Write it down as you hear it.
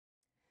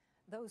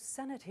Those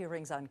Senate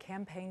hearings on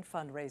campaign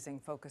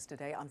fundraising focus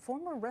today on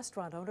former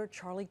restaurant owner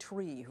Charlie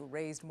Tree, who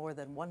raised more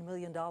than $1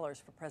 million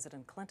for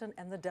President Clinton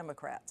and the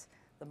Democrats.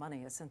 The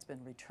money has since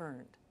been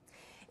returned.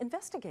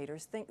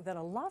 Investigators think that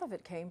a lot of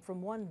it came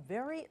from one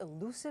very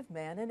elusive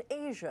man in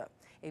Asia.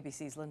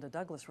 ABC's Linda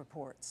Douglas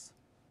reports.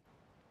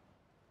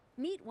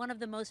 Meet one of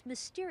the most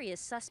mysterious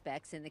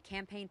suspects in the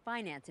campaign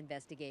finance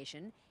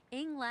investigation,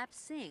 Lap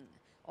Seng,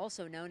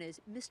 also known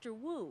as Mr.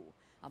 Wu,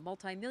 a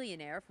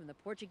multimillionaire from the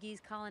Portuguese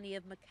colony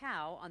of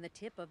Macau on the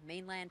tip of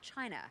mainland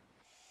China.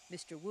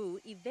 Mr. Wu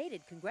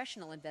evaded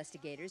congressional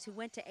investigators who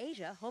went to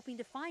Asia hoping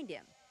to find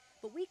him.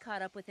 But we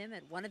caught up with him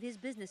at one of his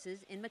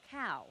businesses in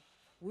Macau.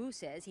 Wu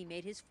says he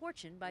made his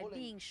fortune by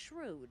being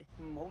shrewd.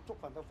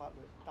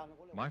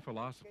 My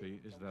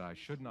philosophy is that I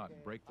should not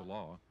break the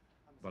law,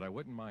 but I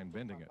wouldn't mind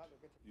bending it.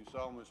 You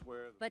solemnly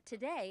swear. But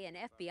today,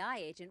 an FBI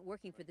agent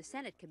working for the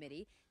Senate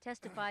committee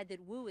testified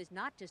that Wu is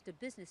not just a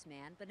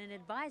businessman, but an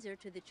advisor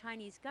to the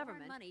Chinese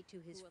government, money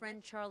to his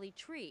friend Charlie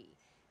Tree.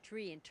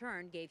 Tree, in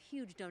turn, gave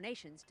huge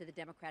donations to the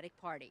Democratic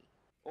Party.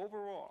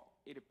 Overall,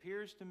 it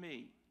appears to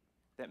me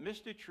that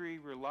Mr. Tree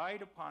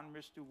relied upon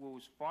Mr.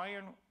 Wu's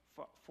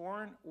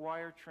foreign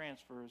wire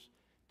transfers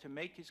to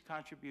make his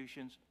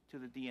contributions to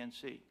the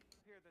DNC.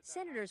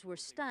 Senators were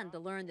stunned to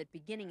learn that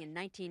beginning in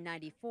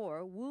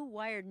 1994, Wu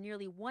wired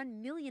nearly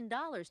 $1 million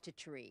to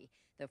Tree,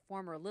 the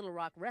former Little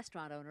Rock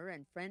restaurant owner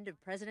and friend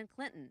of President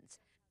Clinton's.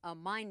 A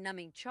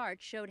mind-numbing chart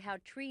showed how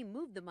Tree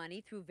moved the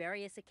money through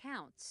various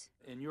accounts.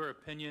 In your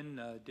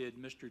opinion,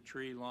 did Mr.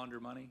 Tree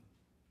launder money?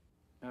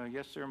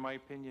 Yes, sir, in my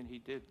opinion, he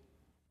did.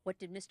 What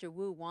did Mr.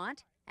 Wu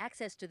want?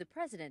 Access to the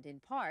president,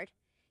 in part.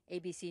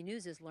 ABC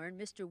News has learned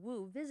Mr.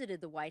 Wu visited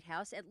the White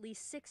House at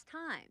least 6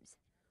 times.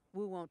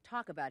 Wu won't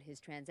talk about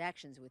his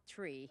transactions with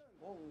Tree.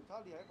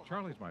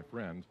 Charlie's my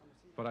friend,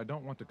 but I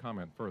don't want to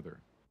comment further.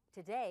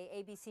 Today,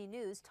 ABC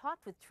News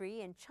talked with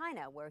Tree in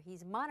China, where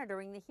he's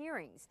monitoring the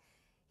hearings.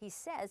 He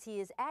says he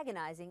is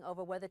agonizing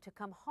over whether to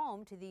come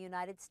home to the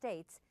United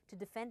States to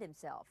defend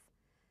himself.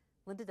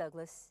 Linda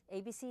Douglas,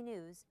 ABC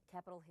News,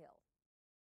 Capitol Hill.